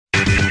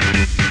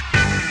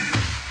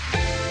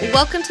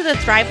Welcome to the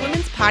Thrive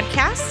Women's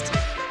Podcast.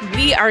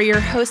 We are your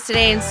hosts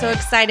today and so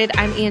excited.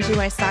 I'm Angie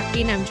Wysocki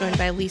and I'm joined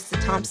by Lisa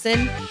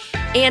Thompson.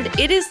 And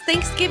it is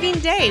Thanksgiving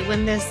Day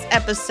when this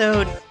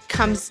episode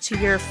comes to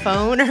your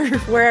phone or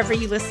wherever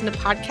you listen to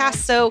podcasts.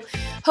 So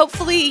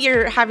hopefully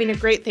you're having a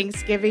great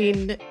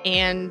Thanksgiving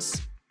and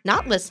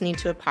not listening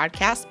to a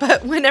podcast,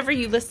 but whenever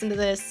you listen to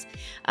this,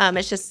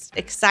 it's just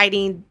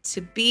exciting to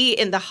be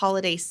in the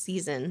holiday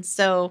season.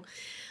 So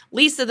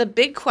Lisa, the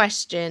big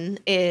question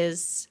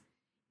is,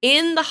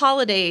 in the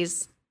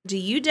holidays, do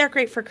you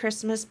decorate for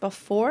Christmas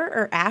before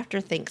or after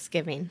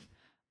Thanksgiving?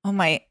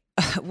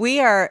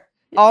 We are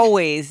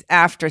always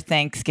after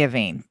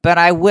Thanksgiving, but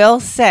I will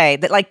say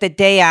that like the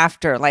day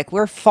after, like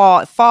we're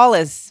fall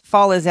is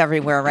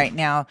everywhere right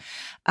now.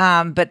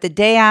 But the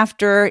day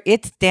after,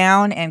 it's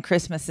down and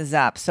Christmas is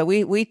up. So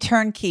we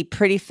turnkey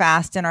pretty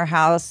fast in our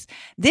house.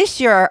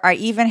 This year, I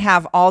even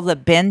have all the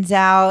bins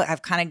out.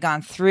 I've kind of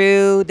gone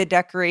through the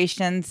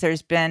decorations.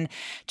 There's been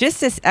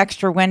just this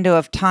extra window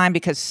of time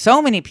because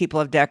so many people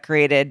have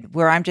decorated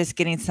where I'm just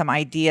getting some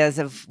ideas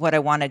of what I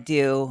want to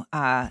do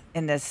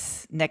in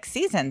this next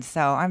season.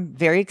 So I'm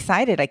very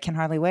excited. I can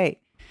hardly wait.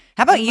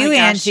 How about you,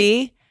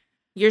 Angie?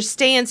 You're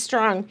staying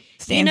strong.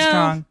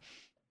 Strong.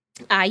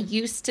 I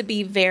used to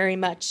be very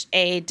much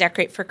a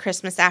decorate for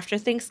Christmas after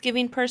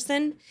Thanksgiving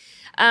person.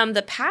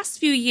 The past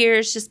few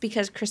years, just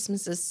because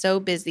Christmas is so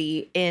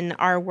busy in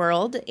our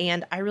world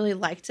and I really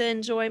like to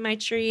enjoy my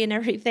tree and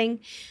everything,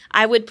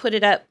 I would put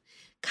it up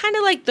kind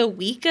of like the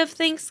week of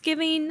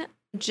Thanksgiving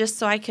just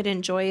so I could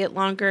enjoy it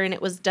longer and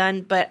it was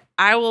done. But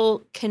I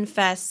will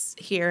confess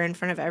here in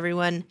front of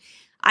everyone,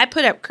 I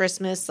put up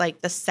Christmas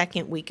like the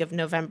second week of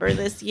November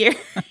this year.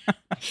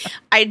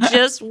 I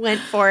just went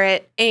for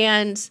it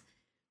and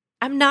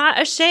I'm not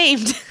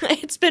ashamed.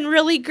 It's been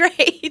really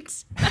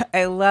great.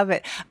 I love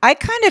it. I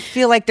kind of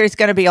feel like there's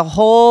going to be a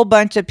whole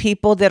bunch of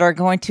people that are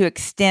going to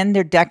extend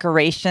their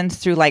decorations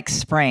through like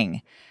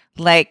spring.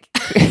 Like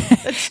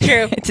that's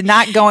true. It's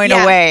not going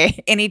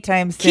away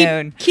anytime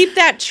soon. Keep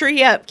that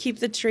tree up. Keep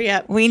the tree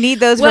up. We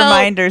need those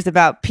reminders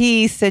about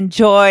peace and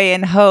joy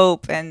and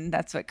hope. And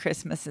that's what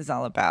Christmas is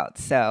all about.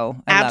 So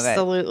I love it.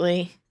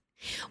 Absolutely.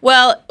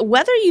 Well,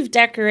 whether you've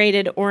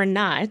decorated or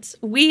not,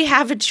 we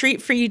have a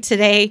treat for you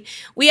today.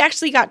 We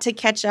actually got to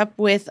catch up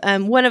with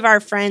one of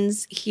our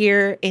friends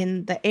here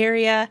in the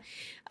area,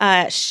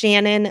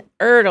 Shannon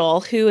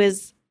Erdl, who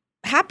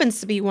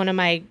happens to be one of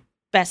my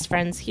best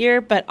friends here,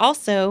 but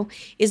also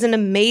is an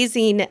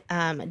amazing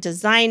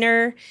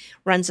designer,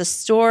 runs a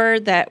store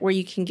where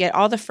you can get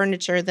all the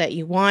furniture that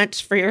you want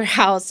for your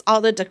house,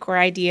 all the decor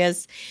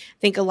ideas. I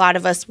think a lot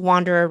of us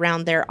wander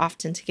around there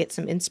often to get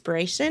some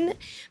inspiration,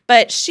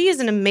 but she is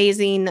an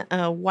amazing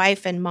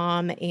wife and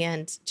mom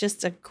and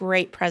just a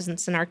great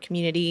presence in our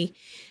community,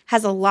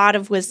 has a lot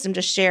of wisdom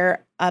to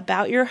share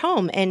about your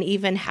home and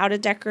even how to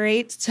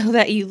decorate so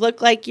that you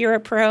look like you're a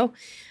pro.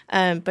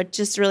 But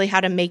just really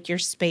how to make your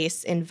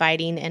space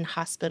inviting and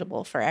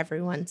hospitable for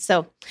everyone.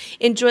 So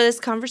enjoy this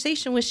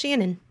conversation with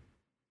Shannon.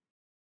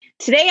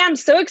 Today, I'm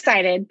so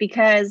excited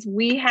because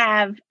we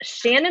have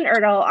Shannon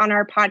Erdl on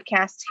our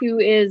podcast, who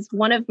is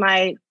one of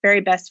my very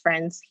best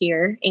friends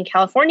here in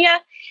California.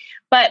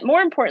 But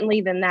more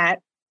importantly than that,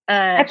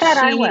 I thought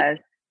I was.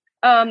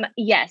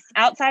 Yes,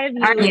 outside of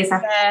you,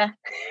 Lisa,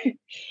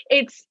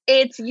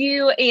 it's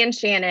you and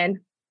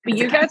Shannon. But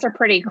you guys are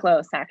pretty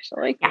close,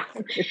 actually. Yeah,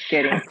 just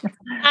kidding.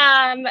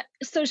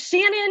 So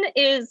Shannon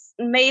is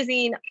an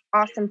amazing,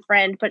 awesome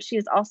friend, but she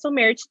is also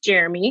married to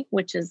Jeremy,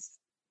 which is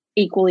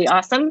equally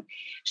awesome.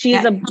 She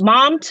is a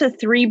mom to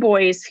 3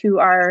 boys who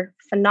are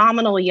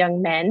phenomenal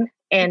young men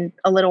and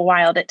a little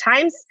wild at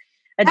times.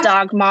 A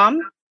dog mom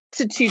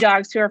to 2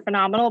 dogs who are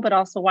phenomenal, but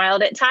also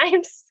wild at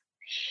times.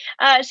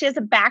 She has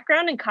a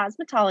background in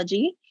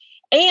cosmetology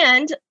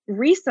and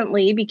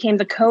recently became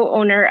the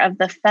co-owner of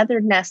the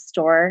Feathered Nest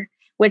store,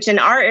 which in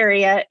our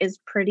area is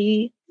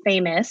pretty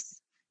famous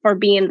for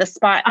being the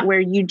spot where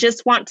you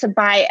just want to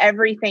buy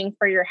everything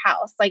for your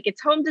house. Like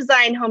it's home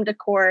design, home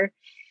decor.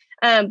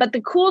 But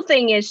the cool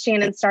thing is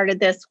Shannon started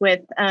this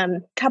with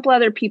a couple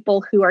other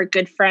people who are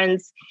good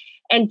friends.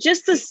 And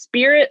just the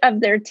spirit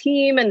of their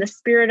team and the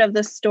spirit of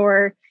the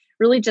store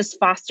really just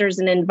fosters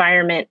an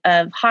environment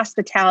of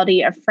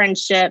hospitality, of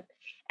friendship.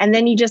 And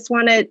then you just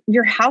want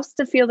your house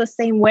to feel the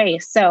same way.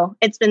 So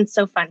it's been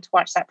so fun to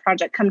watch that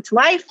project come to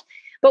life.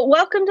 But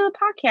welcome to the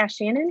podcast,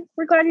 Shannon.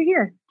 We're glad you're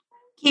here.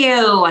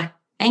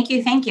 Thank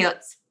you.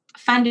 It's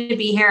fun to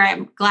be here.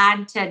 I'm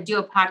glad to do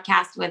a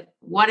podcast with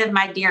one of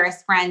my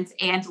dearest friends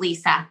and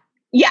Lisa.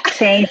 Yeah.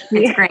 Thank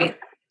you. It's great.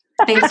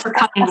 Thanks for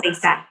coming,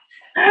 Lisa.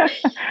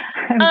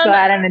 I'm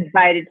glad I'm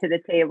invited to the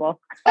table.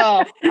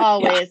 Oh,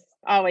 always.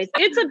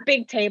 It's a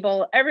big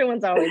table.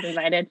 Everyone's always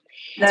invited.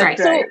 That's right.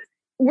 So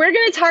we're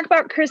going to talk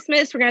about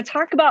Christmas. We're going to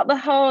talk about the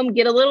home,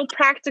 get a little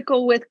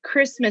practical with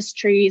Christmas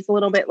trees a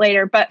little bit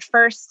later. But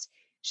first,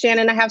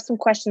 Shannon, I have some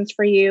questions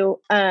for you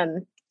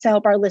to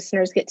help our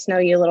listeners get to know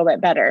you a little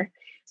bit better.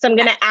 So I'm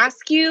going to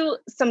ask you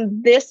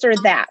some this or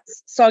that.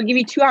 So I'll give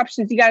you 2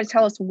 options. You got to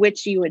tell us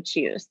which you would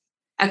choose.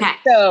 Okay.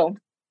 So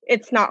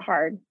it's not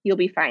hard. You'll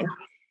be fine.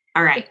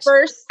 All right.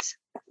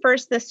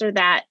 First, this or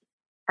that.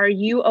 Are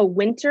you a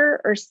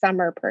winter or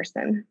summer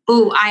person?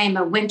 Ooh, I am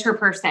a winter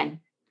person.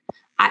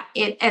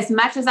 As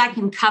much as I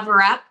can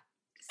cover up,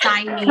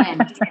 sign me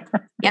in.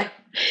 Yep.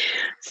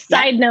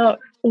 Side note,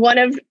 one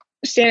of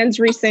Shannon's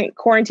recent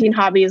quarantine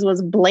hobbies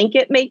was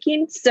blanket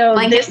making. So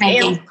this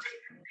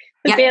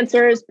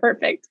answer is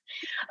perfect.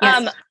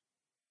 Yes.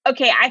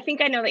 Okay, I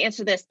think I know the answer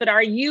to this, but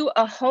are you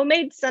a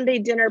homemade Sunday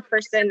dinner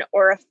person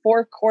or a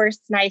 4-course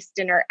nice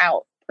dinner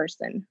out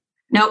person?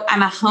 Nope,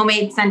 I'm a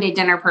homemade Sunday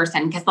dinner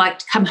person because I like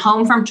to come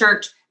home from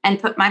church and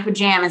put my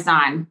pajamas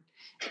on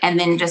and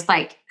then just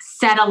like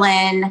settle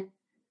in.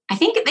 I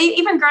think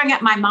even growing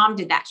up, my mom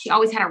did that. She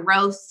always had a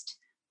roast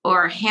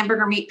or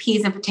hamburger meat,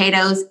 peas, and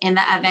potatoes in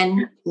the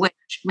oven, which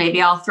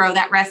maybe I'll throw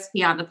that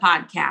recipe on the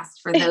podcast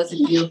for those of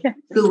you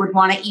who would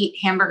want to eat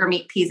hamburger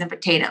meat, peas, and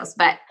potatoes.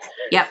 But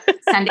yep,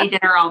 Sunday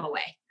dinner all the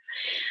way.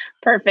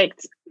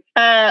 Perfect.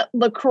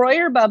 LaCroix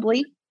or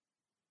bubbly?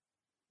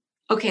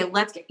 Okay,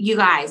 you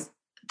guys,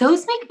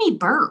 those make me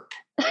burp.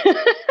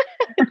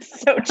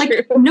 It's so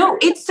true. No,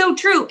 it's so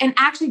true. And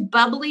actually,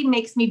 bubbly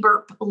makes me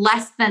burp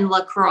less than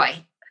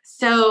LaCroix.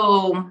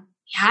 So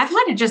yeah, I've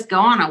had to just go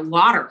on a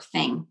water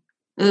thing.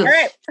 Ugh. All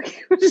right,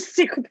 we'll just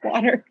stick with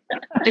water.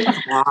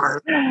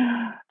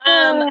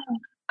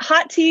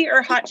 Hot tea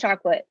or hot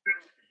chocolate?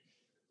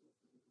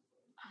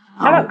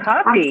 How about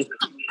coffee?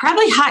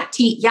 Probably hot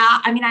tea. Yeah,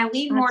 I mean, I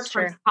lean more That's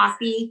towards true.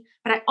 coffee,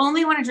 but I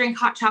only want to drink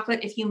hot chocolate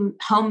if you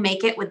home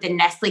make it with the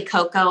Nestle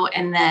cocoa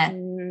and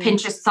the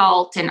pinch of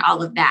salt and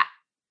all of that.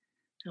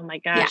 Oh my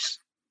gosh,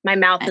 my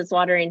mouth is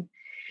watering.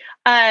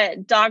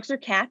 Dogs or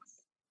cats?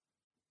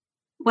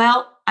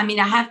 Well, I mean,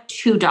 I have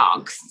 2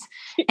 dogs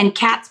and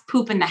cats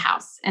poop in the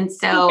house. And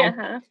so,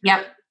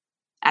 yep,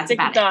 that's Stick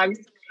about with dogs.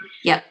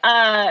 Yep.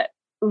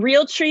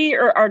 Real tree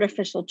or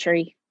artificial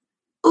tree?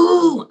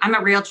 Ooh, I'm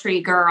a real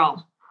tree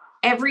girl.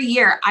 Every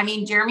year, I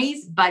mean,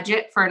 Jeremy's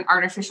budget for an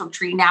artificial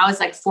tree now is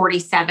like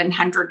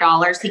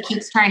 $4,700. He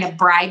keeps trying to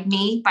bribe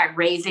me by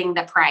raising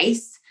the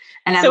price.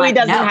 And I'm so like, he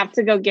doesn't no. have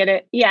to go get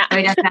it. Yeah. So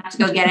he doesn't have to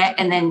go get it.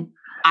 And then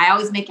I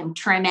always make him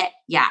trim it.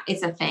 Yeah,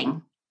 it's a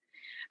thing.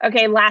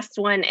 Okay, last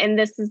one. And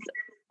this is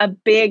a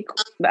big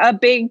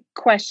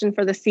question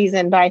for the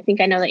season, but I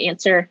think I know the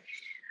answer.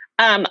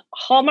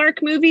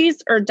 Hallmark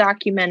movies or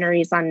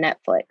documentaries on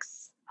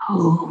Netflix?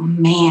 Oh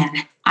man.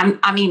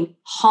 I mean,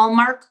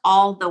 Hallmark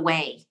all the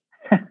way.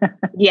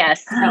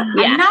 Yes. I'm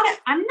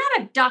not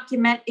a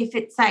document if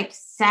it's like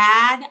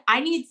sad. I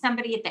need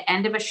somebody at the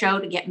end of a show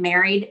to get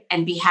married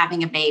and be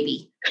having a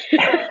baby,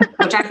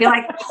 which I feel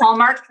like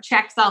Hallmark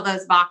checks all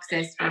those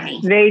boxes for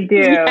me. They do.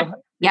 Yeah.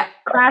 Yep.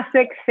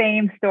 Classic,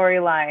 same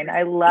storyline.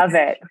 I love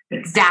it.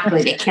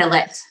 Exactly. They kill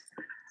it. It's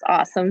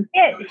awesome.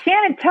 Yeah,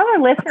 Shannon, tell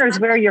our listeners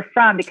where you're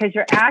from, because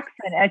your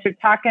accent, as you're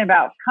talking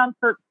about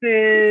comfort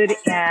food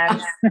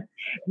and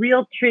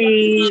real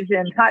trees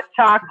and hot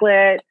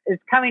chocolate, is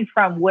coming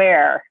from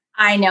where?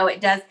 I know it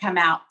does come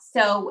out.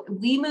 So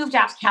we moved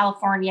out to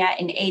California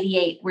in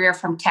 '88. We're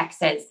from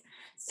Texas.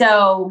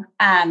 So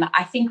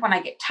I think when I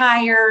get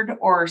tired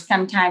or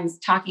sometimes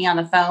talking on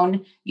the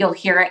phone, you'll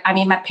hear it. I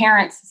mean, my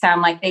parents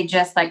sound like they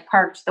just like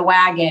parked the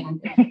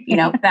wagon,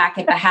 back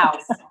at the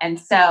house. And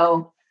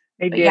so,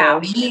 They do.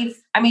 yeah,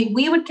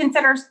 we would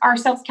consider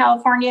ourselves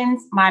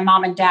Californians. My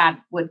mom and dad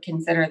would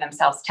consider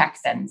themselves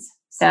Texans.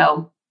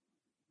 So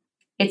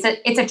it's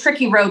a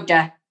tricky road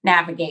to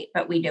navigate,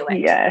 but we do it.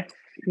 Yes,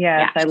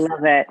 Yeah. I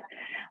love it.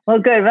 Well,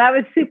 good. Well, that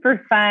was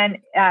super fun,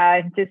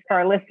 just for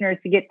our listeners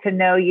to get to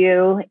know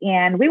you.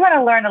 And we want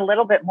to learn a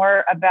little bit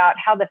more about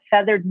how the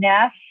Feathered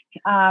Nest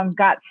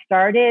got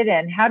started,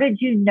 and how did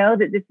you know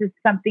that this is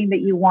something that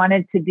you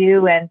wanted to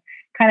do, and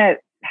kind of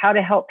how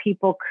to help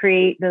people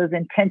create those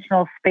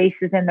intentional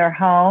spaces in their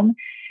home.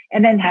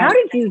 And then how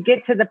did you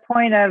get to the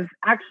point of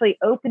actually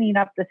opening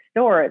up the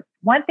store? It's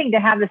one thing to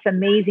have this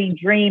amazing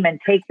dream and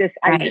take this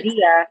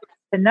idea.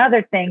 It's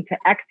another thing to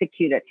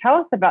execute it. Tell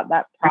us about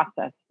that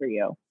process for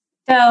you.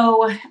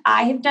 So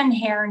I have done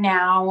hair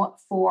now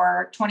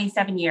for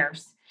 27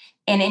 years.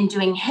 And in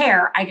doing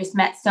hair, I just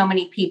met so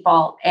many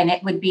people, and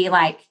it would be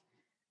like,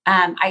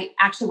 I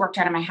actually worked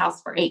out of my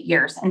house for 8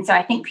 years. And so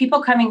I think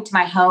people coming to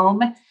my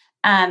home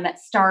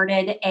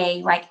started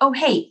a like, oh,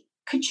 hey,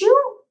 could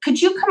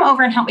you come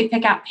over and help me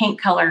pick out paint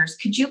colors?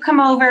 Could you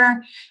come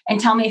over and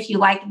tell me if you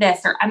like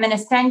this? Or I'm going to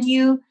send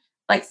you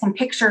like some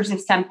pictures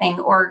of something,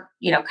 or,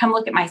 come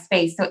look at my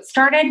space. So it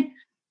started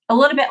a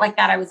little bit like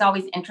that. I was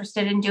always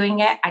interested in doing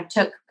it. I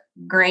took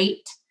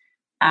great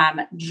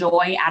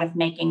joy out of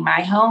making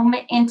my home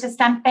into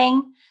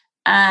something.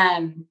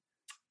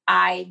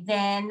 I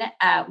then,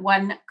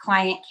 one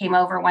client came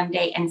over one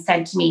day and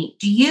said to me,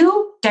 do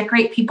you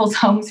decorate people's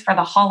homes for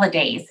the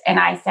holidays? And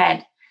I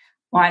said,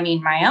 well, I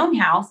mean, my own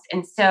house.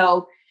 And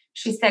so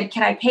she said,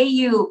 can I pay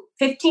you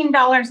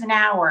 $15 an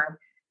hour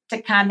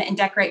to come and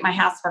decorate my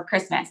house for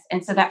Christmas?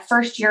 And so that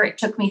first year, it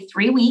took me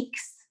 3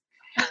 weeks.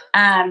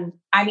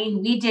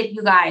 We did,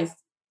 you guys,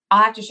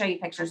 I'll have to show you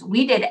pictures.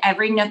 We did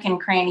every nook and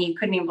cranny. You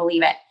couldn't even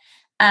believe it.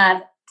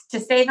 To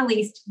say the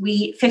least,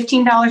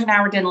 $15 an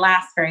hour didn't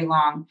last very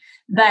long,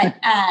 but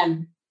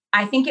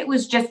I think it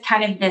was just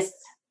kind of this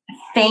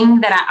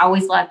thing that I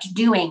always loved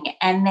doing.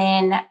 And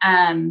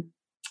then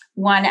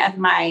one of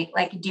my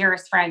like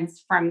dearest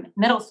friends from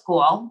middle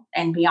school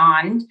and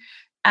beyond,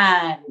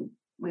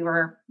 we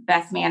were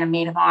best man and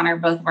maid of honor,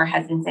 both of our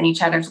husbands in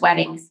each other's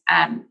weddings.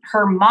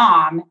 Her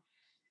mom,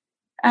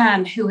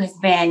 who has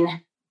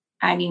been,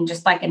 I mean,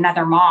 just like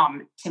another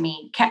mom to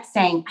me, kept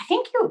saying, I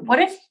think what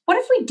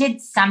if we did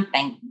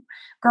something,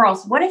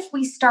 girls, what if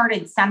we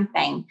started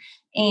something?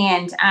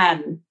 And,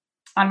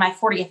 on my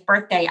 40th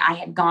birthday, I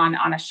had gone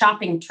on a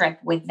shopping trip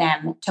with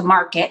them to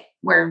Market,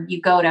 where you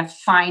go to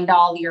find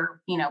all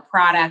your,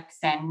 products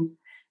and,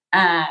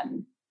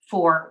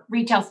 for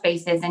retail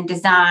spaces and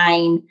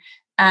design.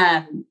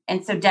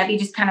 And so Debbie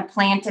just kind of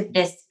planted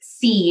this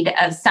seed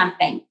of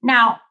something.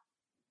 Now,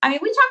 I mean,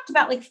 we talked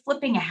about like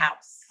flipping a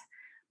house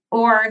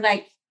or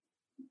like,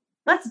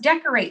 let's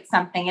decorate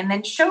something and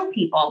then show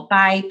people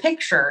by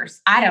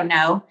pictures. I don't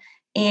know.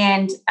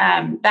 And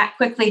that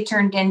quickly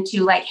turned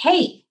into like,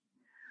 hey,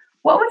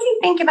 what would you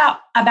think about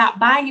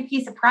buying a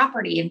piece of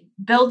property and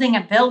building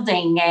a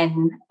building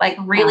and like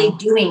really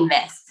doing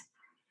this?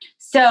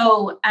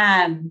 So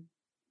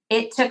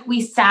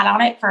we sat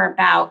on it for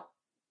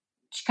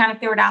she kind of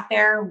threw it out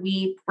there.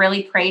 We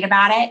really prayed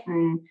about it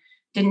and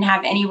didn't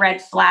have any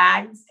red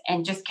flags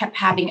and just kept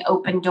having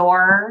open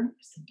doors.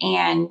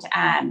 And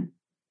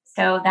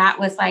so that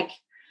was like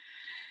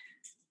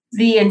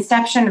the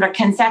inception or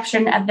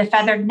conception of the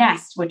Feathered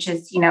Nest, which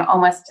is,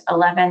 almost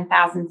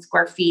 11,000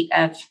 square feet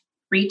of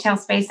retail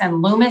space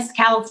in Loomis,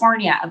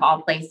 California, of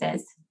all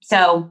places.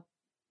 So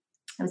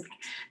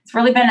it's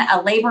really been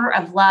a labor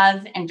of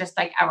love and just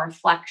like a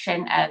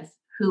reflection of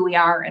who we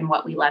are and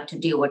what we love to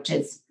do, which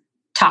is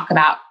talk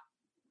about,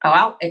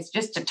 it's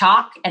just to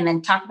talk and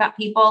then talk about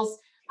people's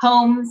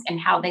homes and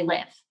how they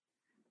live.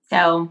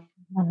 So.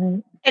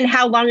 And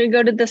how long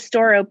ago did the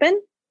store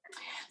open?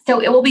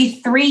 So it will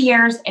be 3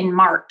 years in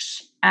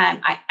March.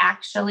 I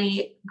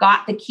actually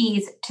got the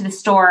keys to the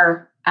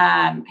store.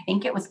 I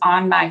think it was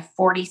on my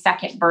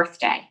 42nd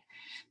birthday.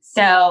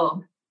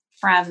 So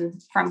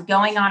from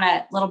going on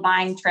a little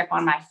buying trip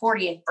on my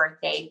 40th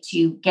birthday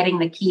to getting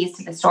the keys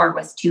to the store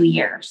was 2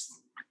 years.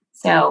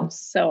 So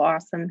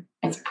awesome.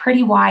 It's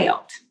pretty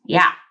wild.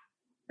 Yeah.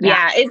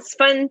 Yeah. It's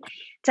fun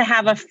to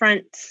have a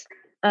front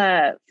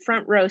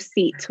row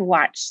seat to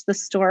watch the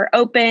store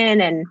open.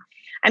 And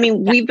I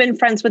mean, we've been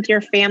friends with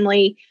your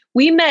family.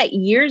 We met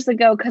years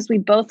ago because we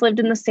both lived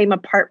in the same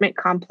apartment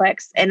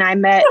complex, and I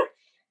met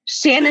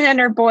Shannon and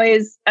her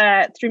boys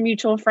through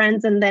mutual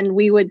friends, and then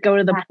we would go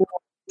to the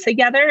pool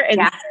together.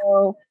 And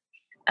so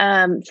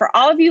for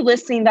all of you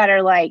listening that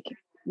are like,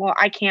 well,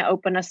 I can't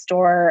open a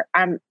store,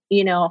 I'm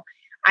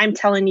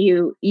telling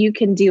you, you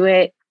can do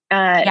it.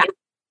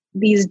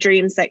 These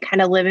dreams that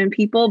kind of live in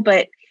people.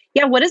 But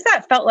yeah, what has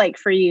that felt like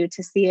for you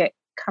to see it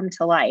come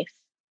to life?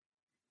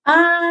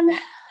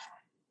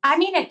 I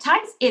mean, at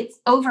times it's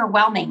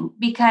overwhelming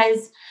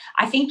because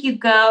I think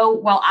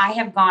I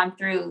have gone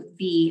through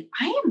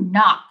I am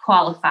not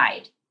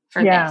qualified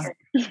for this.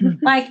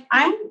 Like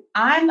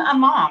I'm a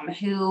mom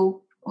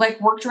who like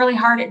worked really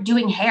hard at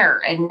doing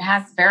hair and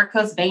has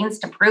varicose veins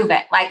to prove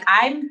it. Like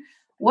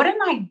what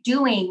am I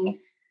doing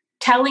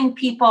telling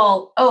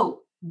people,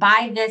 oh,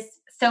 buy this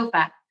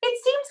sofa?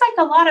 It seems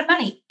like a lot of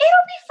money.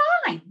 It'll be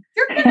fine.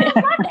 You're going to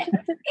love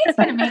it. It's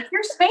going to make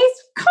your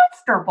space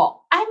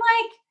comfortable. I'm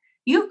like,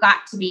 you've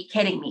got to be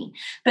kidding me.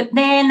 But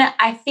then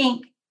I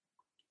think,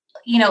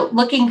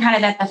 looking kind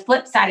of at the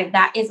flip side of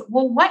that is,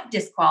 well, what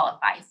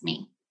disqualifies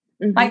me?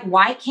 Mm-hmm. Like,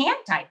 why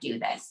can't I do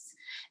this?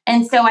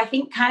 And so I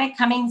think kind of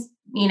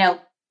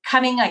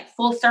coming like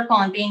full circle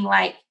and being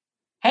like,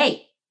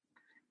 hey,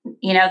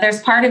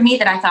 there's part of me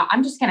that I thought,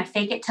 I'm just going to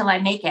fake it till I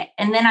make it.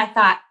 And then I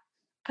thought,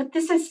 but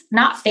this is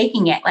not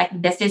faking it. Like,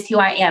 this is who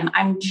I am.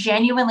 I'm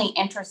genuinely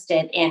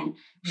interested in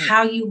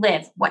how you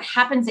live, what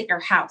happens at your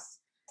house,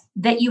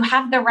 that you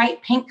have the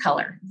right paint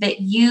color, that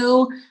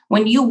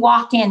when you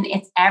walk in,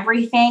 it's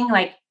everything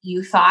like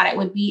you thought it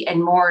would be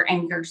and more.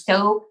 And you're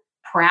so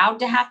proud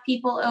to have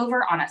people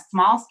over on a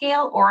small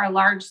scale or a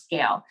large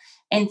scale.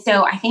 And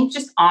so I think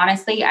just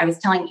honestly, I was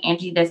telling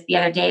Angie this the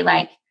other day,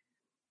 like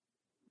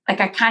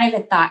I kind of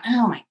had thought,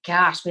 oh my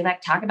gosh, we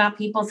like talk about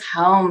people's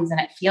homes and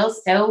it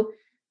feels so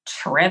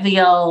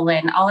trivial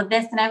and all of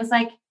this. And I was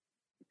like,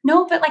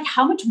 no, but like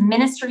how much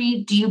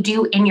ministry do you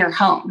do in your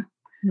home?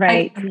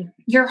 Right. Like,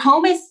 your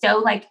home is so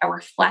like a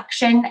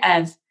reflection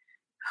of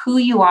who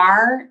you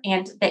are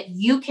and that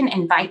you can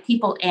invite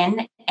people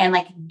in and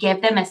like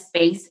give them a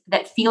space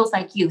that feels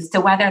like you.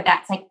 So whether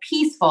that's like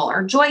peaceful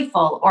or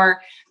joyful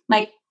or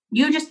like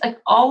you just like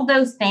all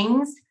those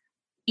things,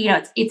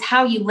 it's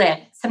how you live.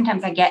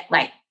 Sometimes I get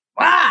like,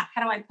 how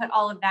do I put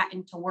all of that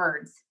into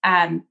words?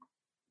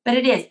 But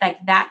it is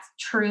like, that's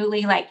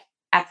truly like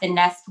at the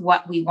Nest,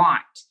 what we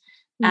want.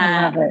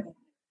 I love it.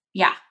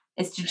 Yeah.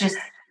 Is to just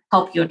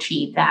help you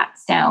achieve that.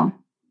 So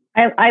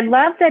I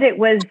love that it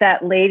was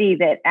that lady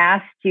that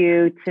asked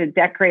you to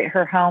decorate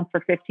her home for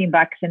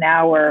 $15 an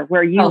hour,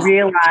 where you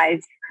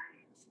realized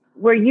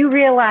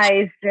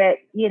that,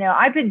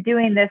 I've been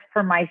doing this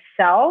for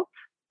myself,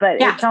 but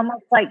Yeah. it's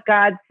almost like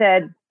God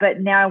said, but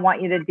now I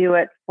want you to do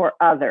it for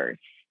others.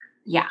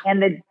 Yeah.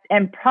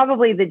 And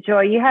probably the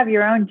joy, you have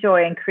your own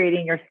joy in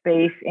creating your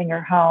space in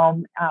your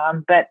home.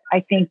 But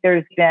I think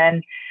there's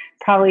been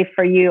probably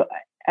for you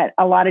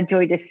a lot of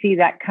joy to see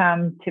that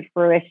come to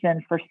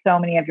fruition for so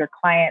many of your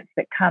clients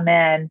that come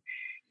in,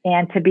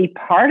 and to be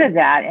part of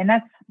that. And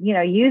that's,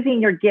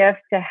 using your gift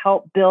to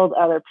help build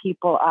other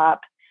people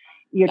up,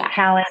 your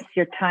talents,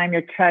 your time,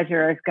 your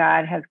treasure, as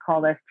God has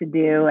called us to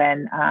do.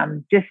 And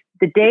just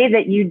the day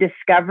that you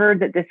discovered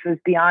that this was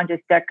beyond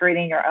just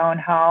decorating your own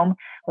home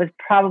was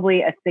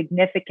probably a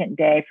significant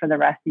day for the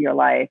rest of your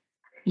life.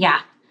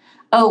 Yeah.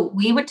 Oh,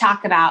 we would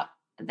talk about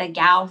the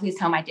gal whose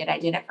home I did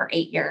it for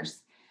 8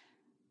 years.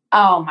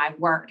 Oh my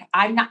word.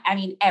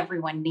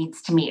 Everyone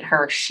needs to meet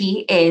her.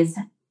 She is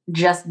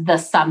just the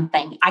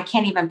something. I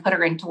can't even put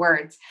her into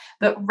words,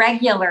 but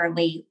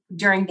regularly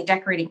during the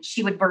decorating,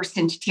 she would burst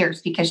into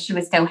tears because she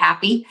was so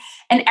happy.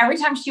 And every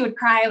time she would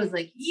cry, I was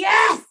like,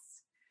 yes,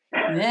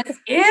 this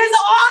is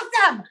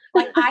awesome.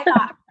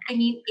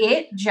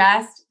 It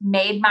just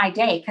made my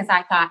day, because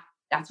I thought,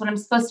 that's what I'm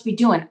supposed to be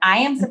doing. I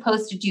am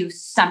supposed to do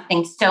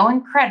something so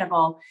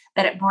incredible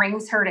that it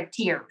brings her to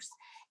tears.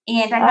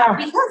 And I thought,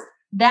 because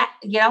that,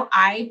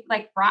 I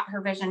brought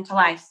her vision to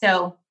life.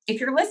 So if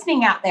you're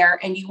listening out there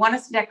and you want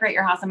us to decorate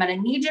your house, I'm going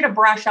to need you to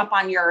brush up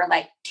on your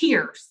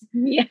tears,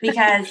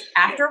 because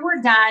after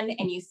we're done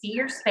and you see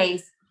your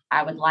space,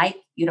 I would like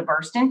you to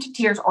burst into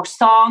tears, or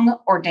song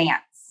or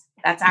dance.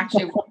 That's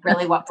actually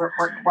really what we're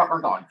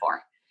going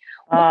for.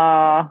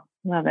 Love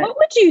it. What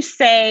would you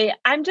say?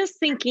 I'm just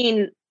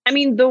thinking,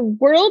 the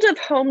world of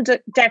home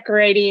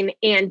decorating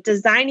and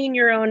designing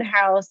your own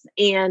house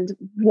and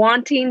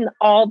wanting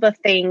all the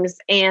things.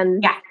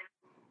 And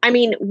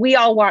we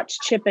all watch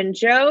Chip and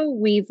Jo.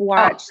 We've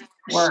watched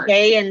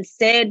Shay and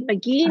Sid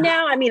McGee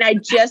now. I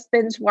just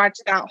binge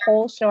watched that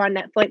whole show on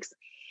Netflix.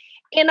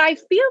 And I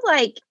feel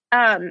like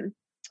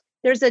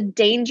there's a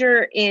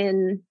danger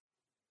in,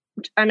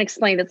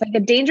 unexplained. It's like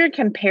a danger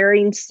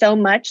comparing so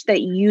much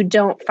that you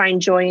don't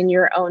find joy in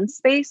your own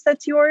space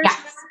that's yours.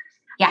 Yes.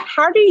 Yeah.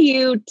 How do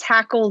you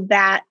tackle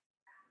that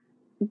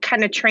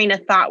kind of train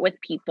of thought with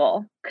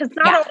people? Because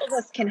not all of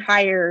us can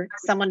hire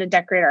someone to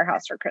decorate our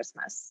house for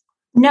Christmas.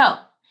 No.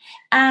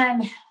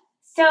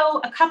 So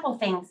a couple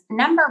things.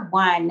 Number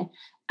one,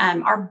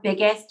 our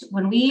biggest,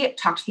 when we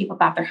talk to people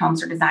about their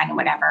homes or design and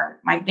whatever,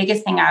 my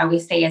biggest thing I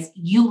always say is,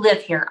 you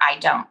live here, I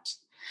don't.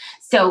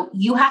 So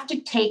you have to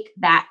take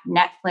that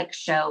Netflix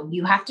show,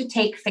 you have to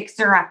take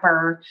Fixer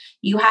Upper,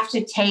 you have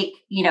to take,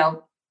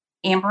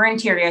 Amber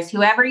Interiors,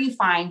 whoever you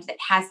find that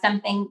has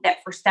something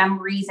that for some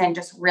reason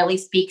just really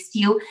speaks to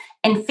you,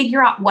 and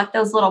figure out what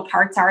those little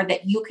parts are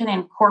that you can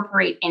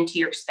incorporate into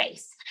your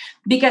space.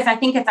 Because I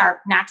think it's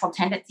our natural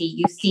tendency.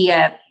 You see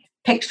a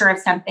picture of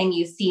something,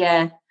 you see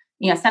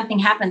something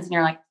happens and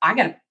you're like, I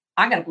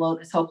gotta blow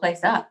this whole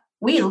place up.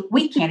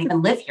 We can't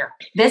even live here.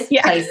 This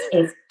place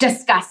is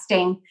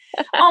disgusting.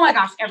 Oh my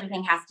gosh,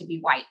 everything has to be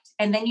white.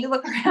 And then you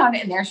look around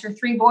and there's your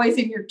 3 boys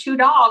and your 2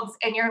 dogs.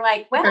 And you're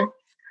like, well,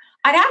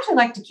 I'd actually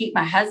like to keep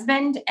my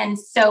husband. And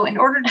so in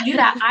order to do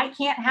that, I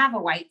can't have a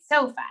white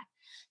sofa.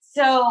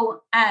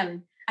 So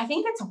I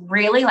think it's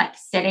really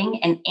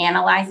sitting and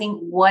analyzing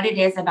what it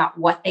is about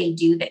what they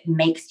do that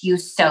makes you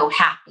so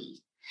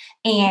happy.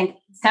 And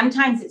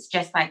sometimes it's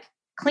just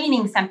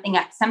cleaning something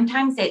up.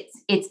 Sometimes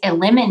it's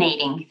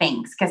eliminating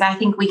things, because I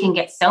think we can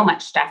get so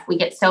much stuff. We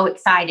get so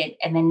excited.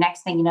 And then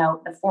next thing you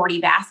know, the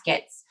 40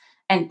 baskets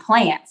and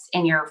plants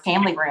in your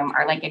family room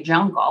are like a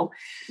jungle.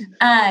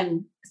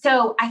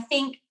 So I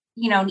think,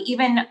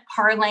 even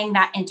parlaying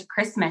that into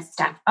Christmas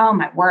stuff. Oh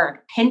my word,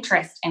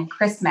 Pinterest and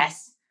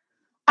Christmas.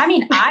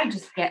 I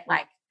just get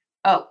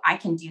I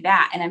can do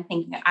that. And I'm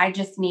thinking, I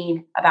just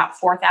need about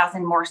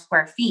 4,000 more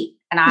square feet.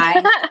 And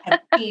I have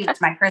achieved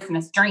my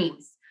Christmas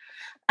dreams.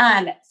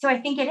 So I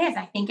think it is.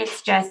 I think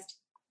it's just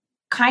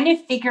kind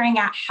of figuring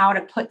out how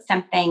to put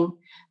something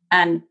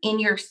in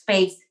your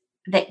space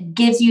that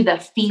gives you the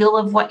feel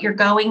of what you're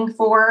going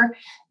for,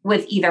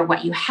 with either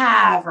what you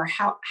have or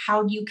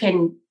how you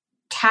can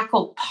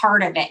tackle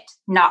part of it,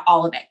 not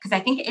all of it. Because I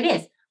think it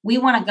is. We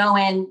want to go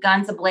in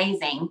guns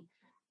a-blazing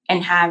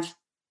and have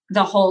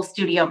the whole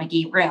Studio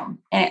McGee room.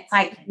 And it's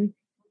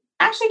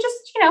actually just,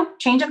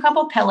 change a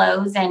couple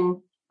pillows and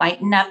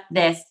lighten up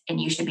this,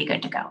 and you should be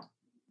good to go.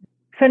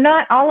 So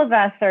not all of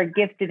us are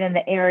gifted in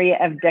the area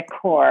of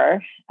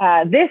decor.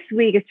 This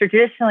week is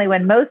traditionally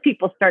when most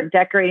people start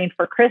decorating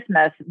for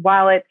Christmas.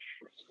 While it's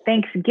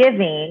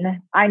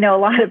Thanksgiving, I know a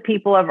lot of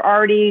people have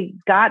already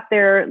got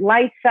their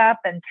lights up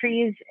and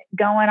trees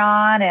going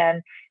on.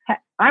 And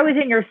I was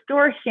in your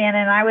store,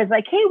 Shannon. I was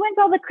like, hey, when's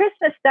all the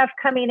Christmas stuff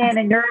coming in?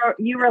 And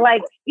you were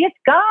like, it's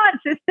gone,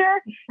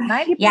 sister.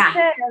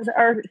 90% of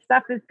our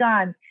stuff is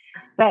gone.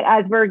 But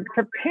as we're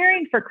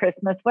preparing for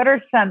Christmas, what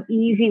are some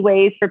easy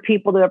ways for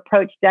people to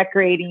approach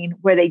decorating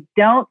where they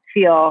don't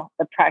feel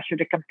the pressure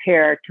to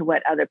compare to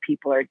what other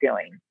people are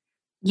doing?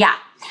 Yeah.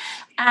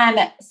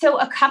 So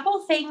a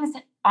couple things,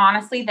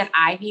 honestly, that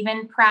I've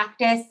even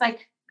practiced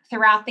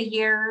throughout the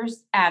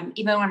years,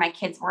 even when my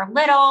kids were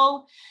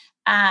little,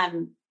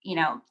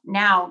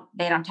 Now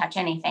they don't touch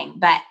anything,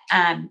 but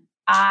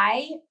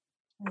I,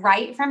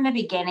 right from the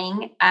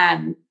beginning,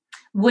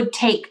 would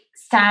take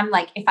some,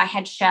 like if I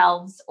had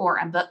shelves or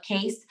a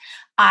bookcase,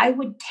 I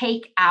would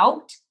take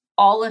out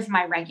all of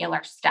my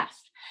regular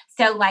stuff.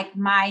 So like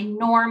my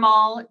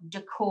normal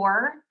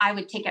decor, I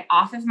would take it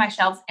off of my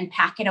shelves and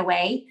pack it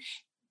away.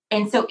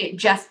 And so it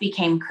just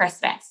became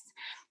Christmas.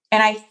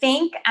 And I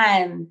think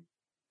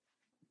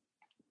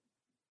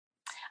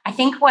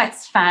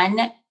what's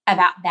fun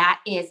about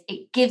that is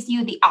it gives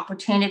you the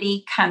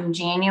opportunity come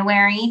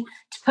January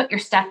to put your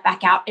stuff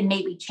back out and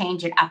maybe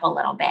change it up a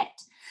little bit.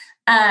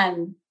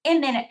 And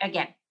then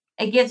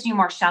it gives you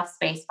more shelf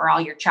space for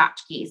all your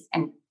tchotchkes.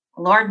 And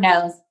Lord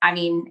knows, I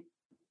mean,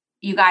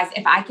 you guys,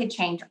 if I could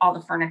change all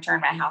the furniture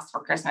in my house for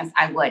Christmas,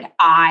 I would.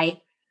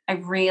 I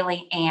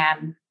really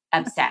am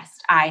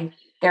obsessed.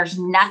 There's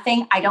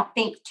nothing, I don't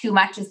think too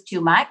much is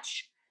too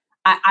much.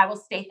 I will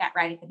state that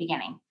right at the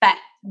beginning. But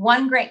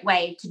one great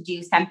way to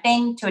do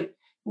something to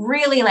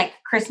really like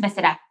Christmas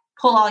it up,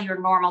 pull all your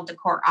normal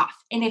decor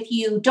off. And if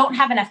you don't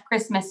have enough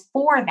Christmas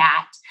for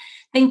that,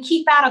 then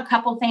keep out a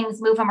couple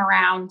things, move them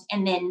around,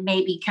 and then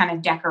maybe kind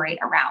of decorate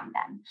around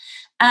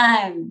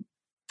them.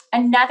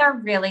 Another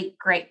really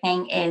great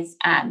thing is,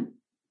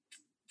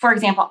 for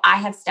example, I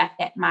have stuff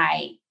that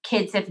my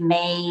kids have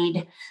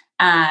made.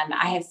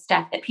 I have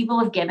stuff that people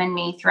have given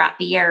me throughout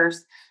the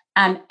years.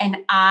 And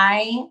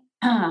I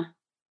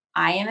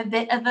am a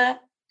bit of a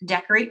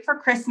decorate for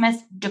Christmas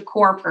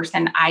decor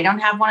person. I don't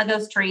have one of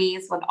those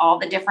trees with all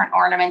the different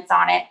ornaments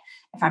on it.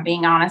 If I'm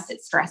being honest,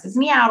 it stresses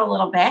me out a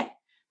little bit.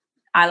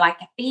 I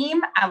like a theme.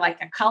 I like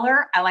a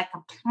color. I like a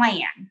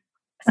plan.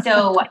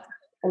 So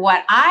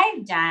what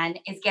I've done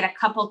is get a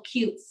couple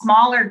cute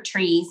smaller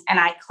trees and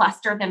I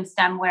cluster them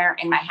somewhere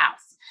in my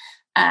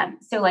house.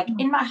 So like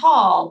in my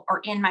hall or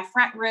in my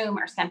front room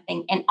or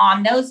something. And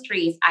on those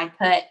trees, I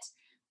put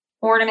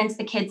ornaments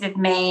the kids have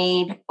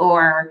made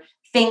or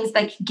things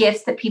like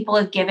gifts that people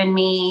have given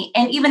me.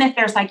 And even if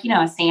there's like,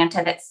 a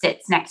Santa that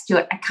sits next to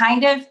it, I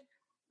kind of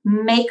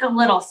make a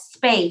little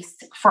space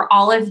for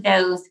all of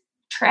those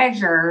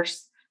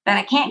treasures that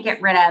I can't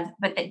get rid of,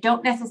 but that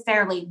don't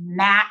necessarily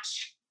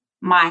match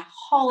my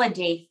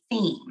holiday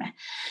theme.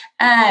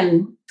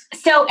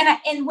 So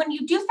when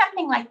you do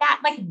something like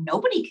that, like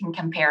nobody can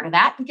compare to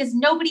that because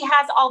nobody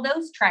has all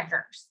those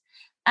treasures.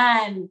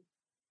 And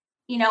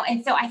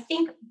so I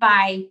think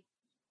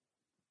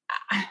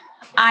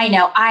I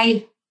know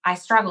I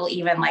struggle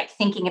even like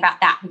thinking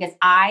about that because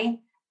I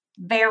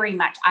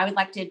would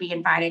like to be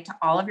invited to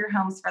all of your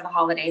homes for the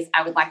holidays.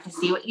 I would like to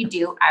see what you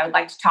do. I would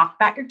like to talk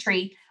about your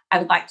tree. I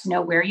would like to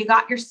know where you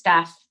got your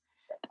stuff.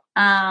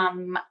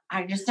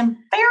 I just am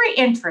very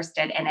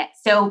interested in it.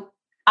 So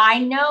I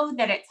know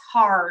that it's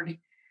hard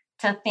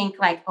to think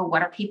like, oh,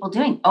 what are people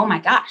doing? Oh my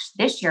gosh,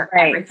 this year,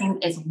 everything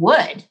is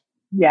wood.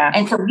 Yeah.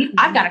 And so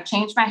I've got to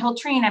change my whole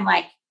tree. And I'm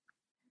like,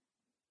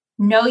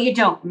 no, you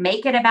don't.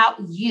 Make it about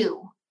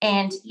you.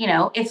 And,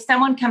 if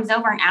someone comes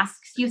over and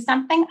asks you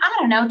something, I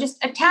don't know,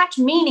 just attach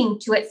meaning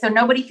to it. So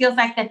nobody feels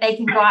like that they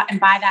can go out and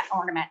buy that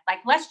ornament. Like,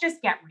 let's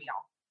just get real.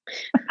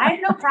 I have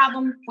no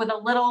problem with a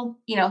little,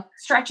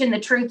 stretching the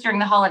truth during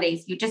the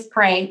holidays. You just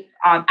pray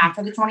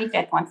after the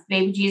 25th, once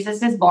baby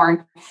Jesus is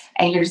born,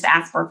 and you just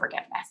ask for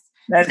forgiveness.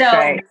 That's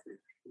right.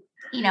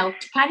 To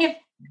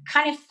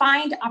kind of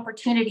find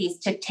opportunities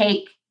to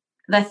take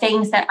the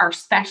things that are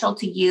special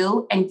to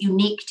you and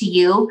unique to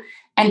you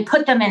and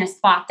put them in a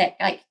spot that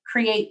like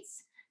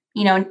creates,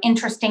 an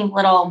interesting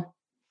little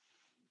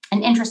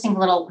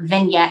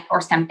vignette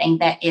or something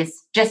that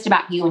is just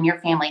about you and your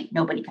family.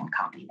 Nobody can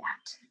copy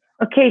that.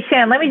 Okay,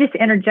 Shannon, let me just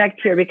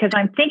interject here because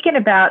I'm thinking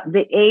about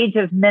the age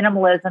of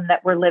minimalism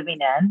that we're living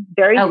in.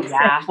 Very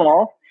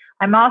simple.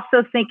 I'm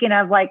also thinking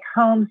of like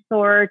Home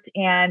Sort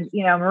and,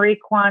 Marie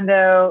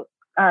Kondo's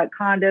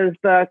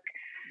book.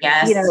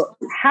 Yes.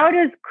 How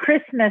does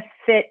Christmas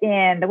fit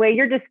in? The way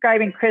you're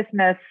describing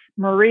Christmas,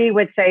 Marie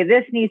would say,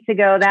 this needs to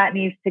go, that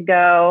needs to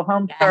go.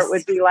 Home Sort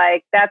would be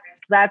like, that's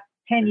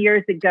 10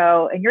 years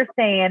ago. And you're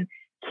saying,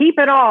 keep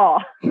it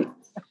all.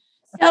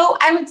 So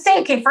I would say,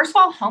 okay, first of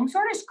all, Home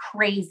Sort is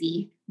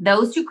crazy.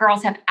 Those two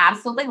girls have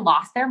absolutely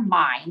lost their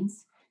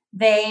minds.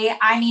 They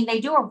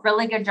do a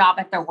really good job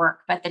at their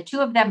work, but the two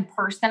of them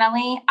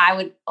personally,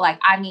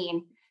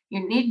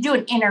 you need to do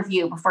an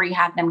interview before you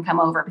have them come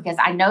over because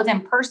I know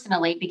them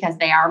personally because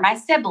they are my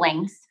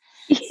siblings.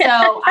 Yeah.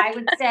 So I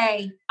would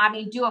say,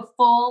 do a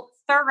full,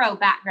 thorough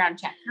background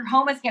check. Your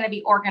home is going to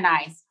be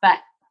organized, but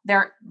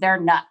they're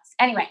nuts.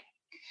 Anyway,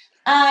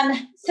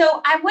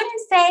 so I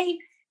wouldn't say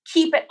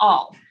keep it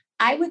all.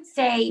 I would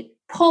say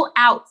pull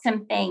out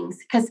some things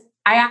because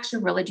I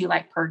actually really do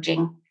like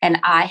purging. And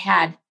I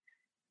had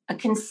a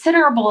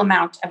considerable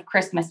amount of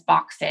Christmas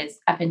boxes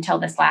up until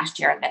this last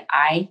year that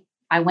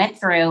I went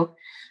through.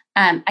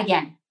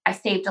 Again, I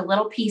saved a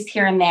little piece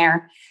here and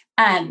there.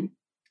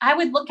 I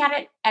would look at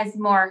it as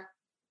more,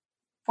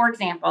 for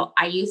example,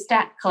 I used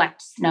to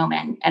collect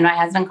snowmen and my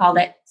husband called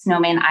it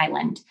Snowman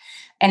Island.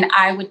 And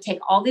I would take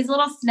all these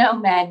little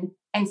snowmen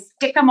and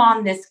stick them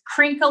on this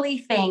crinkly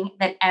thing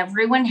that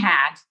everyone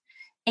had.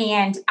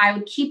 and I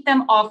would keep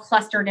them all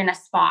clustered in a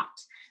spot.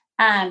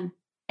 And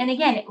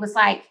again, it was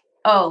like,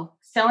 oh,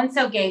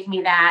 so-and-so gave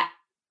me that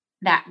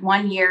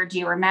 1 year. Do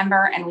you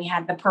remember? And we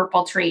had the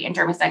purple tree, and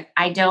Jeremy was like,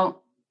 I don't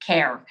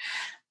care.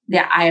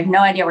 Yeah, I have no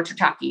idea what you're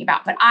talking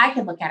about, but I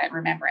could look at it and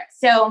remember it.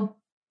 So,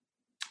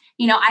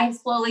 I have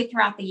slowly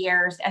throughout the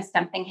years, as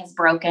something has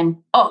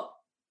broken. Oh,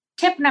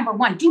 tip number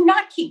 1, do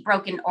not keep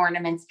broken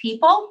ornaments,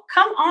 people.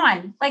 Come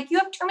on. Like, you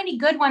have too many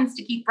good ones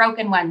to keep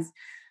broken ones.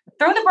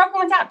 Throw the broken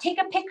ones out,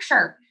 take a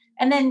picture,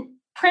 and then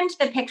print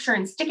the picture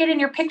and stick it in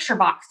your picture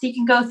box. So you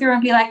can go through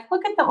and be like,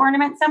 look at the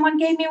ornament someone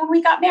gave me when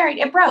we got married.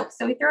 It broke,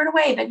 so we threw it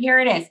away, but here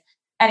it is.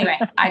 Anyway,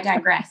 I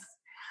digress.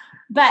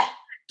 But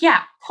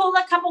yeah, pull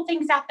a couple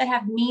things out that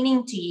have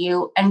meaning to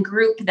you and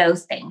group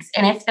those things.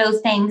 And if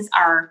those things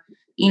are,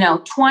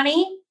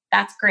 20,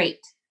 that's great.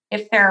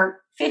 If they're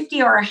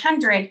 50 or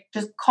 100,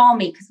 just call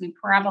me, because we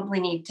probably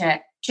need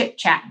to chit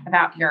chat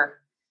about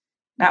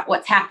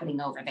what's happening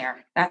over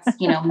there. That's,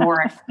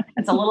 more,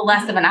 it's a little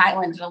less of an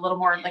island and a little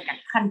more like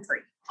a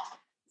country.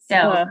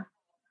 So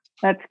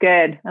that's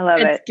good. I love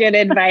it. It's good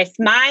advice.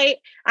 I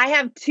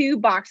have 2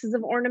 boxes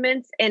of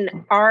ornaments, and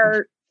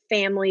our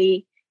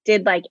family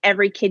did like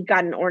every kid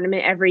got an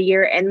ornament every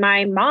year. And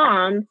my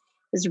mom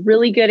is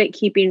really good at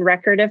keeping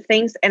record of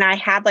things. And I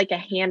had like a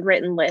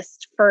handwritten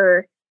list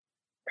for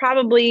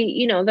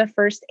probably, the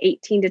first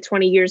 18 to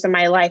 20 years of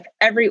my life,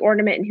 every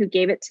ornament and who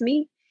gave it to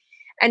me.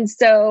 And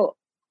so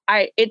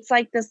it's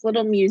like this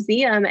little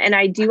museum. And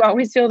I do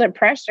always feel the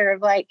pressure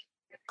of like,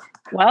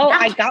 well,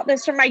 I got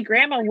this from my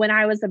grandma when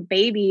I was a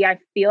baby. I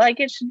feel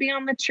like it should be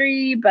on the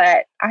tree,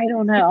 but I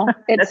don't know.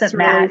 It's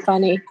really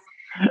funny.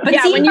 But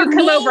yeah, see, when you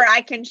come over,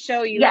 I can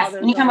show you. Yes,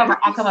 when you come over,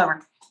 I'll come over.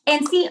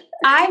 And see,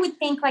 I would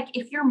think like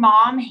if your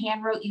mom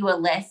hand wrote you a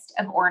list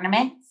of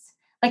ornaments,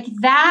 like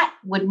that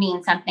would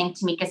mean something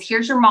to me, because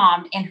here's your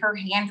mom in her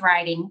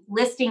handwriting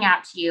listing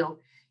out to you,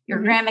 your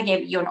grandma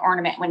gave you an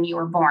ornament when you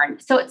were born.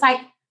 So it's like,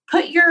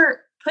 put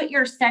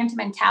your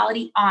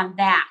sentimentality on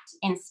that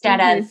instead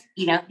of,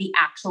 the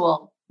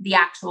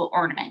actual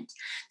ornament.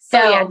 So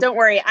yeah, don't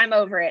worry. I'm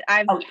over it.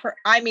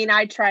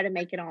 I try to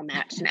make it all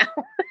match now.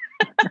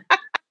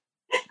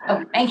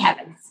 Oh, thank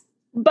heavens.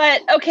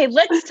 But okay,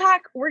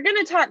 we're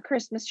going to talk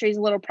Christmas trees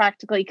a little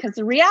practically, because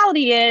the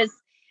reality is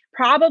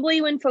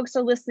probably when folks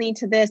are listening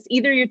to this,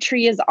 either your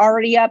tree is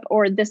already up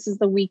or this is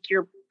the week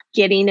you're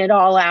getting it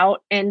all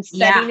out and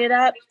setting it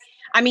up.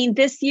 I mean,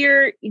 this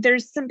year,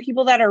 there's some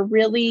people that are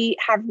really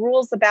have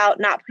rules about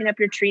not putting up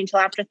your tree until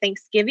after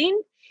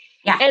Thanksgiving.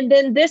 Yeah. And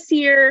then this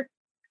year,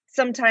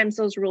 sometimes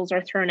those rules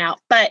are thrown out.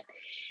 But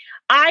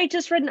I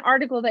just read an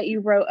article that you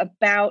wrote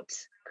about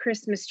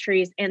Christmas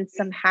trees and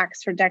some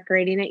hacks for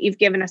decorating it. You've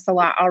given us a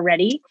lot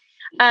already.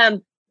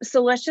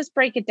 So let's just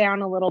break it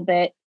down a little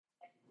bit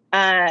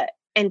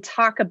and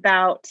talk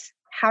about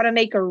how to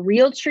make a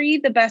real tree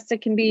the best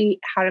it can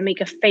be, how to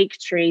make a fake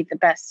tree the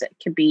best it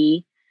could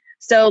be.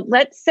 So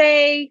let's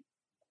say,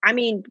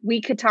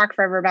 we could talk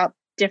forever about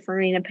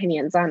differing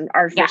opinions on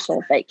artificial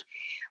or fake.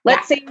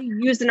 Let's say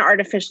you use an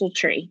artificial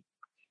tree.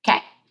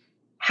 Okay.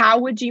 How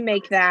would you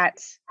make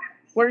that?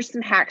 What are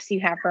some hacks you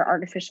have for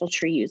artificial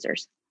tree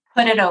users?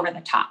 Put it over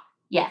the top.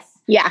 Yes.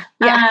 Yeah.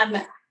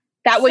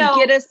 That would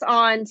get us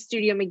on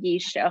Studio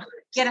McGee's show.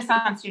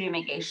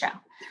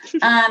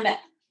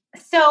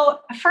 So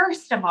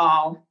first of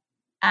all,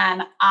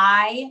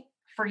 I,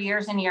 for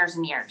years and years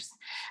and years,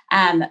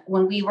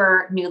 when we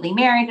were newly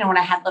married and when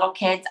I had little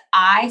kids,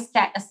 I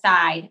set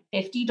aside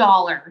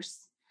 $50,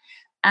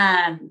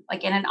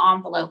 like in an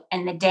envelope.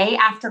 And the day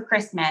after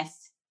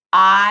Christmas,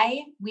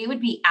 we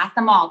would be at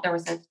the mall. There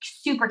was a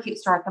super cute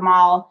store at the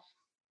mall.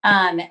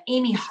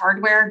 Amy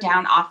Hardware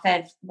down off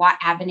of Watt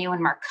Avenue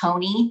in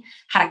Marconi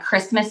had a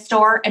Christmas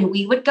store, and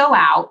we would go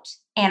out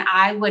and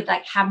I would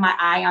like have my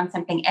eye on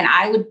something and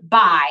I would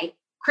buy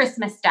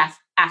Christmas stuff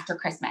after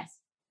Christmas.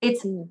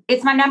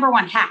 It's my number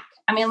one hack.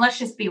 Let's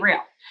just be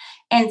real.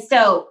 And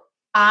so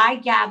I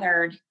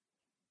gathered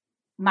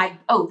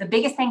the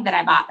biggest thing that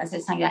I bought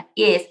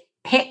is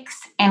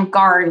picks and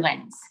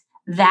garlands.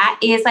 That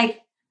is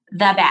like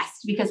the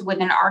best, because with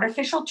an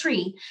artificial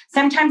tree,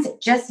 sometimes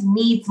it just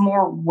needs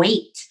more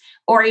weight,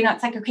 or,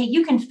 it's like, okay,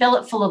 you can fill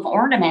it full of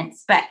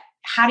ornaments, but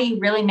how do you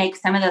really make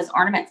some of those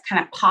ornaments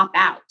kind of pop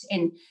out?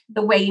 And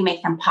the way you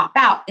make them pop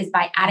out is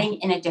by adding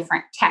in a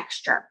different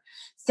texture.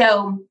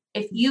 So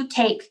if you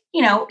take,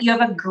 you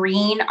have a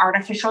green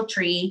artificial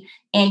tree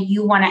and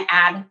you want to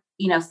add,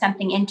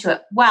 something into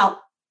it.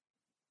 Well,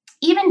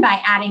 even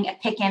by adding a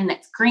pick-in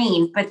that's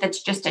green, but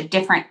that's just a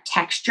different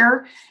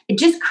texture, it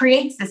just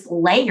creates this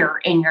layer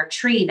in your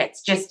tree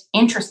that's just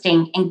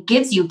interesting and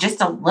gives you just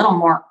a little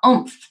more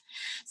oomph.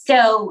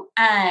 So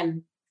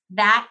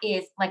that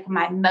is like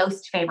my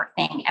most favorite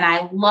thing. And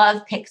I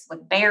love picks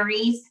with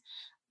berries.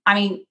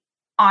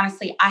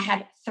 Honestly, I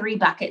had 3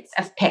 buckets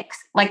of picks,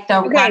 like the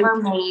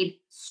Rubbermaid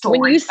storage.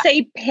 When you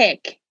say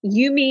pick,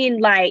 you mean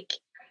like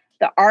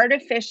the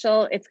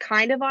artificial, it's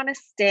kind of on a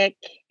stick.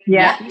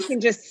 Yeah. You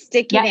can just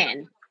stick it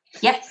in.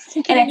 Yep.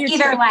 And it's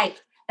either like,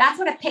 that's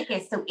what a pick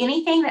is. So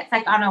anything that's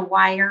like on a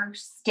wire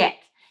stick,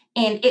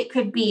 And it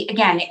could be,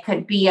 again, it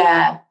could be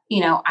a,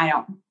 I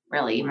don't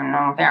really even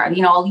know if there are,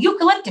 a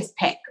eucalyptus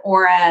pick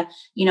or a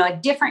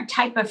different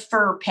type of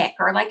fir pick,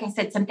 or like I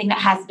said, something that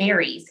has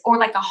berries, or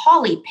like a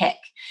holly pick.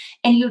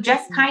 And you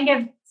just kind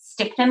of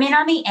stick them in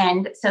on the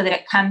end so that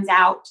it comes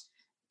out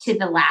to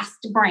the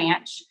last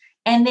branch.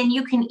 And then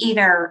you can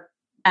either,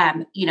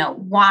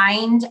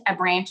 wind a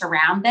branch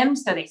around them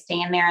so they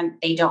stay in there and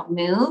they don't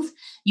move.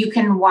 You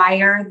can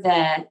wire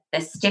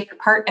the stick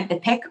part of the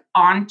pick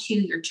onto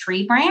your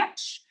tree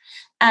branch.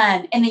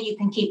 And then you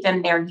can keep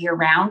them there year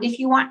round if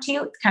you want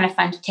to. It's kind of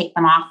fun to take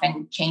them off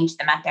and change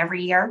them up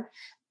every year.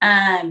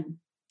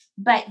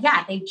 But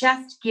yeah, they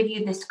just give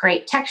you this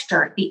great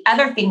texture. The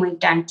other thing we've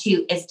done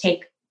too is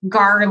take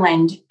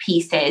garland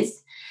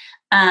pieces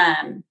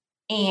and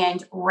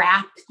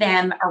wrap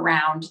them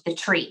around the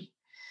tree.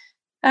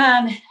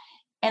 And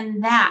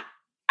that,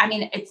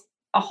 it's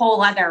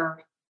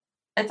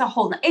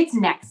it's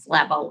next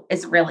level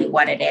is really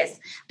what it is,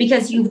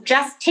 because you've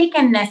just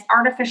taken this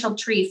artificial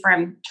tree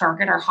from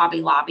Target or Hobby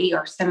Lobby,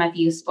 or some of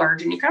you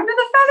splurge and you come to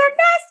the feathered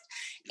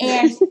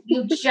nest, and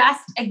you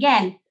just,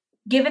 again,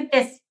 give it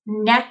this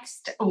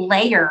next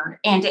layer,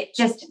 and it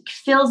just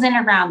fills in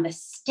around the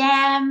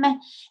stem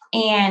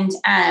and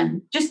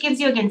just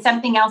gives you, again,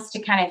 something else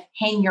to kind of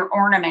hang your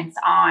ornaments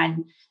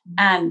on.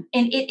 And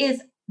it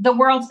is the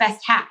world's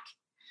best hack.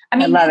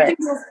 I love it.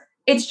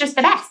 It's just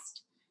the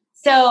best.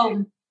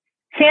 So,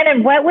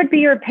 Shannon, what would be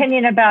your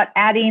opinion about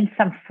adding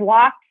some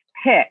flocked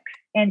picks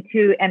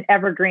into an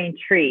evergreen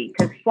tree?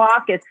 Because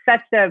flock is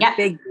such a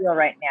big deal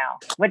right now.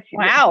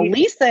 Wow,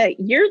 Lisa,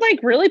 you're like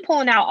really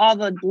pulling out all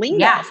the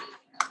lingo.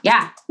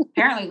 Yeah.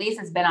 Apparently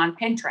Lisa's been on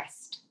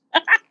Pinterest.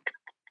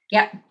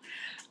 Yep.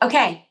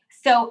 Okay.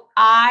 So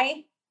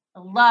I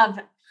love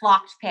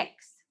flocked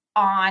picks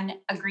on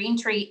a green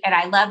tree, and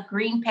I love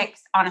green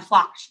picks on a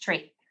flocked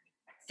tree.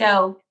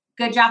 So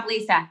good job,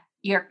 Lisa.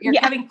 You're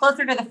coming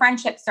closer to the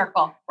friendship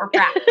circle. We're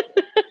proud.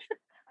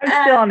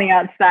 I'm still on the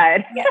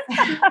outside.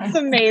 That's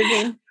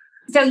amazing.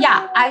 So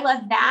yeah, I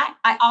love that.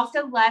 I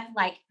also love,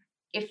 like,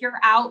 if you're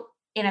out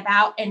and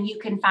about and you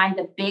can find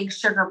the big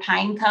sugar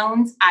pine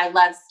cones, I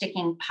love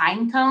sticking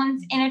pine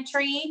cones in a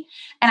tree.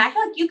 And I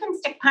feel like you can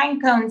stick pine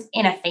cones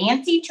in a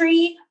fancy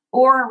tree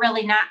or a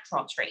really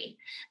natural tree.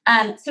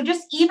 So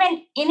just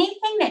even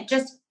anything that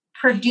just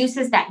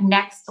produces that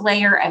next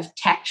layer of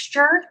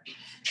texture.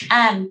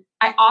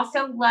 I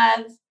also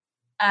love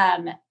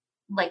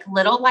like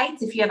little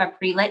lights. If you have a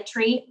pre-lit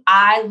tree,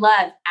 I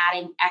love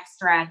adding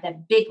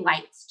the big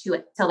lights to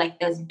it. So like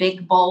those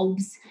big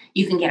bulbs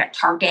you can get at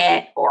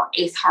Target or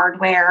Ace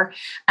Hardware,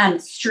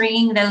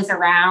 stringing those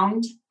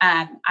around.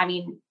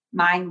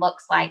 Mine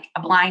looks like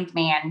a blind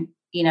man,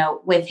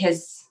 with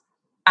his,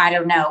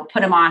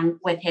 put him on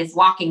with his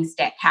walking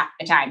stick half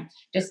the time,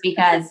 just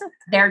because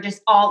they're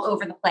just all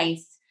over the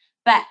place.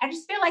 But I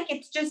just feel like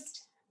it's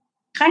just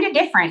kind of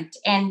different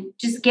and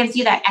just gives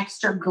you that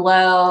extra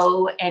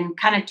glow and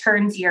kind of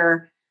turns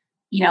your,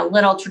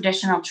 little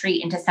traditional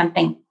tree into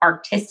something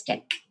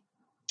artistic.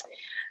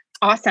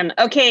 Awesome.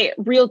 Okay.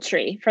 Real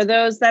tree. For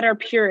those that are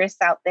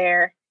purists out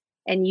there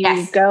and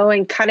you go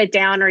and cut it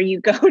down, or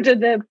you go to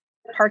the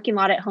parking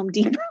lot at Home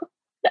Depot.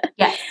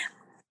 Yes.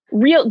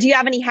 Do you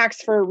have any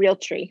hacks for a real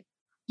tree?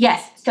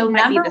 Yes. So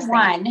number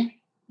one,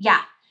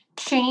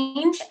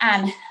 change.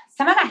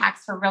 Some of the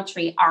hacks for real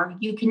tree are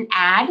you can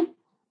add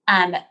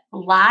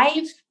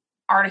live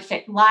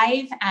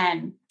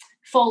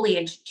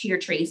foliage to your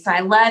tree. So I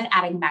love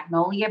adding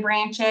magnolia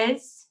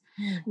branches.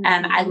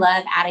 I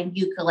love adding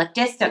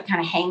eucalyptus, so it kind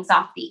of hangs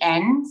off the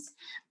ends.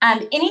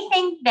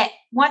 Anything that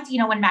once,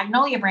 when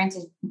magnolia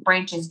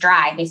branches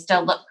dry, they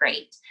still look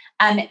great.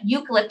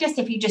 Eucalyptus,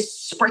 if you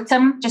just spritz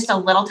them just a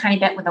little tiny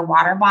bit with a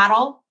water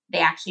bottle, they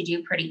actually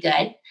do pretty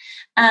good.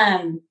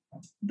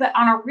 But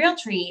on a real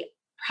tree,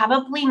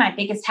 probably my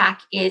biggest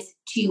hack is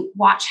to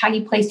watch how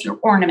you place your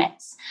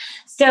ornaments.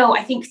 So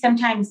I think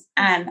sometimes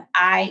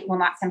I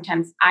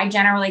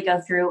generally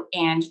go through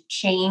and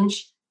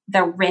change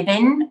the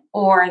ribbon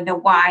or the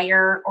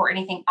wire or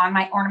anything on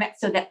my ornament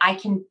so that I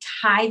can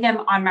tie them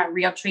on my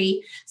real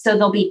tree so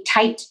they'll be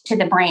tight to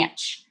the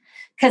branch,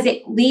 because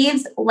it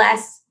leaves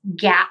less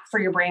gap for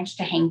your branch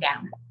to hang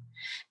down.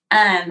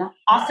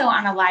 Also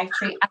on a live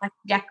tree, I like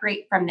to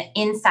decorate from the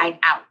inside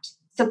out.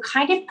 So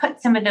kind of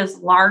put some of those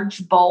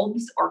large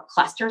bulbs or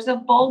clusters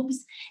of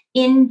bulbs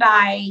in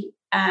by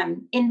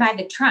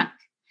the trunk,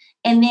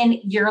 and then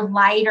your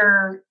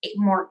lighter,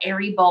 more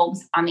airy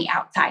bulbs on the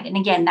outside. And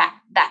again,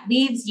 that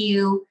leaves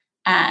you,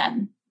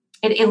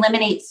 it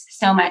eliminates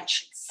so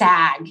much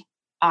sag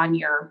on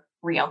your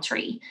real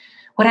tree.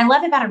 What I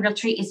love about a real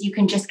tree is you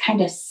can just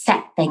kind of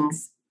set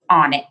things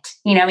on it.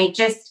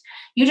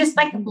 You just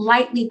like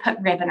lightly put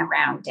ribbon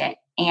around it.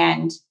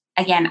 And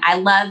again, I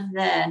love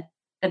the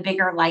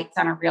bigger lights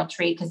on a real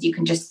tree because you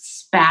can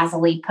just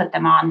spazzily put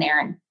them on there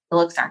and it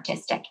looks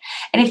artistic.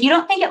 And if you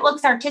don't think it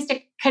looks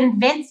artistic,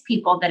 convince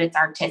people that it's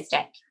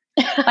artistic.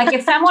 Like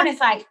if someone is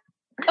like,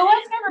 oh,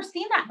 I've never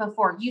seen that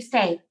before, you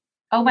say,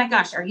 oh my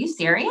gosh, are you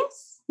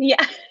serious?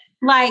 Yeah.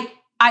 Like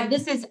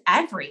this is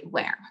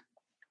everywhere.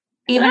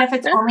 even if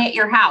it's only at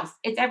your house.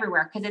 It's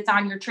everywhere because it's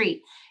on your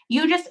tree.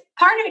 You just,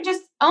 part of it,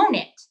 just own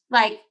it.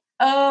 Like,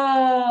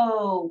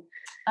 oh,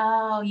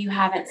 you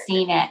haven't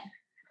seen it.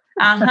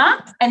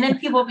 And then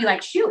people will be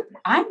like, shoot,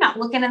 I'm not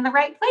looking in the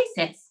right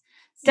places.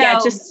 So yeah,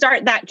 just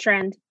start that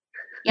trend.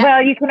 Yep.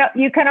 Well,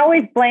 you can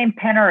always blame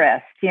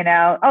Pinterest,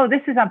 Oh,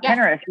 this is on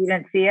Pinterest. You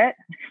didn't see it?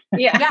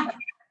 Yeah.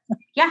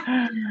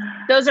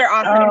 Those are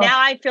awesome. Oh. Now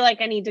I feel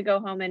like I need to go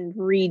home and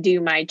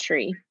redo my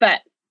tree. But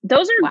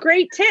those are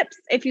great tips.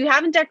 If you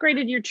haven't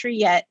decorated your tree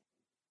yet,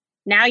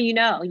 now you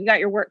got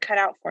your work cut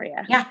out for you.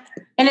 Yeah.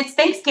 And it's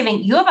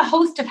Thanksgiving. You have a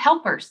host of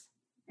helpers.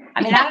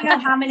 I mean, I don't know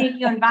how many of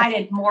you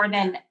invited more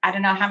than, I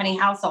don't know how many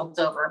households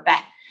over,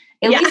 but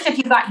at least if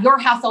you got your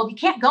household, you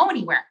can't go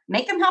anywhere.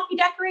 Make them help you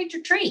decorate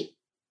your tree.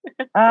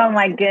 Oh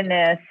my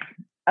goodness.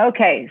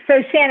 Okay.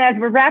 So Shannon,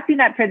 as we're wrapping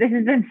up here, this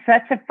has been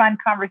such a fun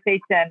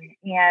conversation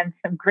and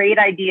some great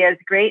ideas,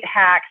 great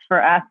hacks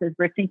for us as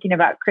we're thinking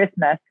about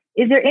Christmas.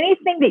 Is there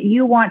anything that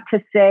you want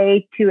to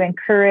say to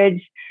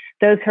encourage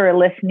those who are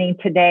listening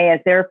today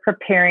as they're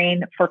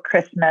preparing for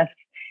Christmas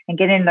and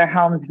getting their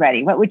homes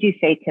ready? What would you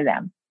say to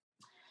them?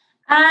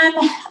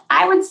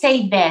 I would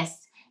say this.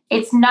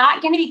 It's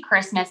not going to be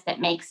Christmas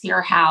that makes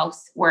your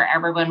house where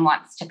everyone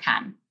wants to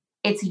come.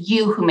 It's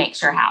you who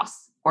makes your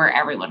house where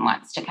everyone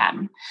wants to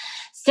come.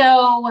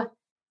 So,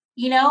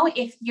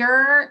 if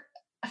you're,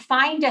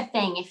 find a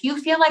thing, if you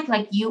feel like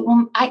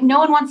no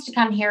one wants to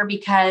come here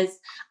because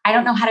I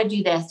don't know how to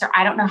do this or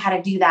I don't know how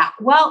to do that.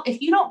 Well, if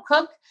you don't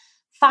cook,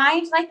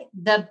 find like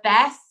the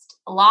best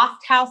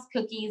Loft House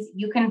cookies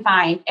you can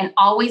find and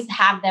always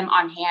have them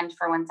on hand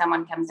for when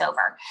someone comes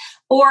over.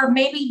 Or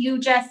maybe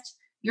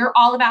you're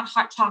all about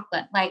hot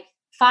chocolate. Like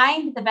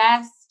find the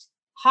best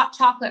hot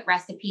chocolate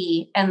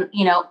recipe and,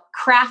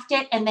 craft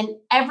it. And then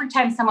every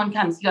time someone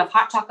comes, you have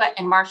hot chocolate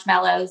and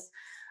marshmallows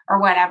or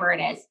whatever it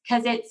is.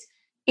 Because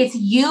it's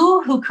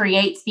you who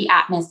creates the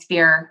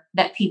atmosphere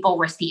that people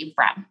receive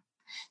from.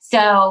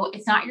 So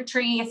it's not your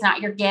tree. It's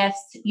not your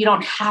gifts. You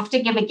don't have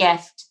to give a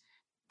gift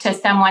to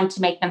someone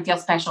to make them feel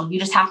special. You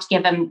just have to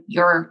give them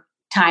your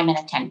time and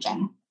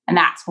attention. And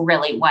that's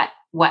really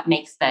what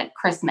makes the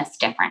Christmas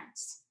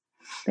difference.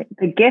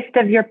 The gift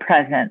of your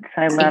presence.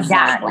 I love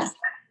that.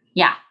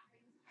 Yeah.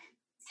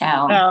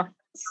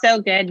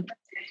 So good.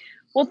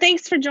 Well,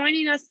 thanks for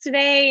joining us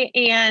today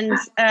and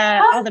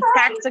all the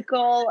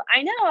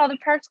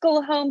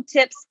practical home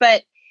tips,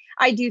 but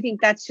I do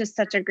think that's just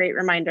such a great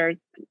reminder.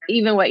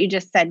 Even what you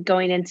just said,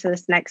 going into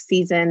this next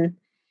season,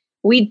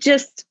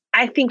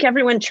 I think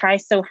everyone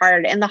tries so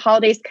hard and the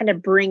holidays kind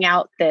of bring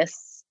out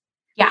this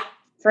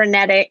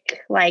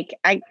frenetic,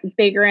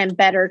 bigger and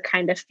better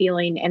kind of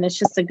feeling. And it's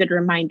just a good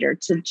reminder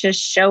to just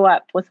show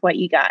up with what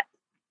you got.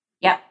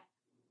 Yep.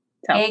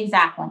 So.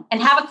 Exactly.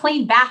 And have a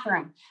clean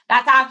bathroom.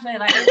 That's actually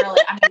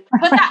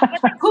put that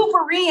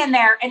poopery in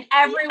there and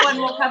everyone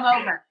will come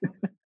over.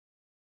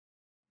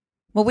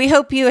 Well, we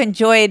hope you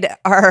enjoyed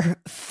our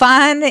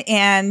fun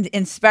and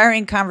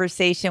inspiring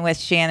conversation with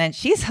Shannon.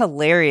 She's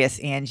hilarious,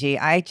 Angie.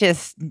 I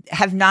just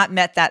have not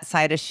met that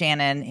side of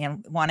Shannon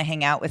and want to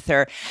hang out with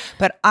her.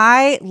 But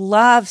I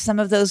love some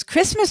of those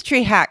Christmas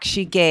tree hacks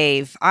she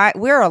gave.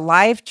 We're a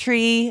live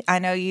tree. I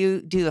know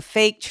you do a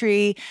fake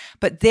tree,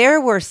 but there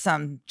were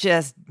some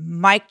just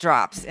mic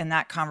drops in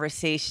that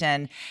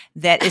conversation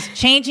that is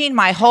changing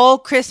my whole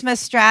Christmas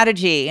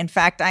strategy. In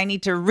fact, I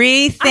need to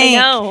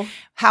rethink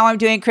how I'm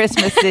doing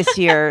Christmas this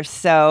year.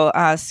 So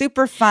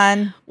super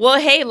fun. Well,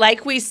 hey,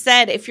 like we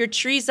said, if your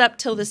tree's up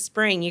till the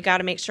spring, you got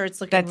to make sure it's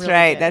looking really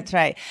good. That's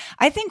right.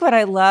 I think what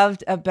I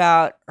loved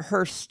about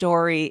her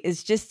story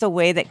is just the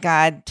way that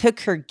God took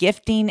her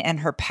gifting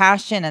and her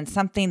passion and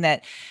something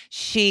that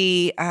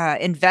she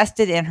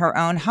invested in her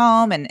own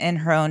home and in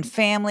her own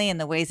family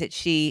and the ways that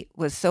she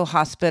was so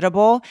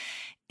hospitable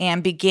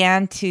and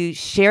began to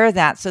share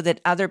that so that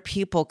other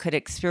people could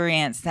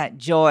experience that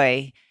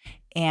joy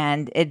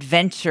and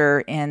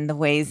adventure in the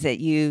ways that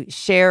you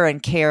share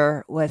and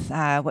care with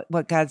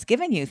what God's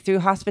given you through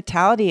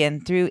hospitality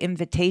and through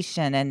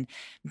invitation and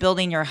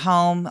building your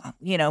home,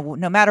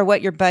 no matter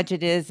what your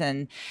budget is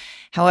and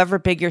however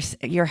big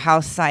your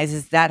house size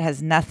is, that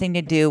has nothing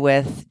to do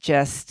with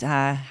just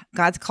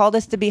God's called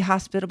us to be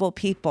hospitable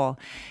people.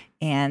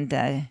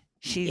 And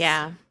she's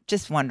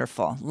just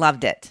wonderful.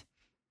 Loved it.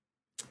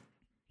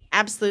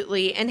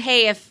 Absolutely. And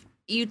hey, if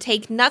you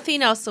take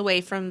nothing else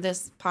away from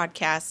this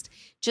podcast,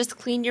 just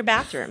clean your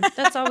bathroom.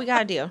 That's all we got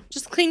to do.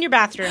 Just clean your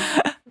bathroom.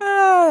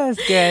 Oh,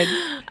 that's good.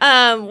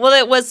 Well,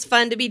 it was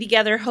fun to be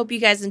together. Hope you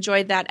guys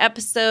enjoyed that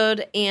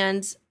episode.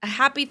 And a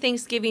happy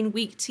Thanksgiving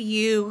week to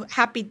you.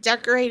 Happy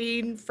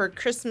decorating for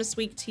Christmas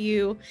week to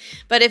you.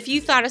 But if you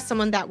thought of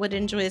someone that would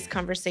enjoy this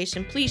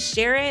conversation, please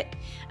share it.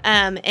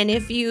 And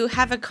if you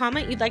have a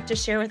comment you'd like to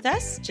share with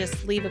us,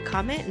 just leave a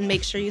comment and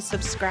make sure you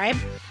subscribe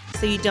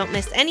so you don't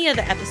miss any of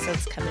the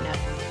episodes coming up.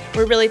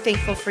 We're really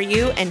thankful for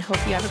you and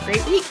hope you have a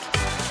great week.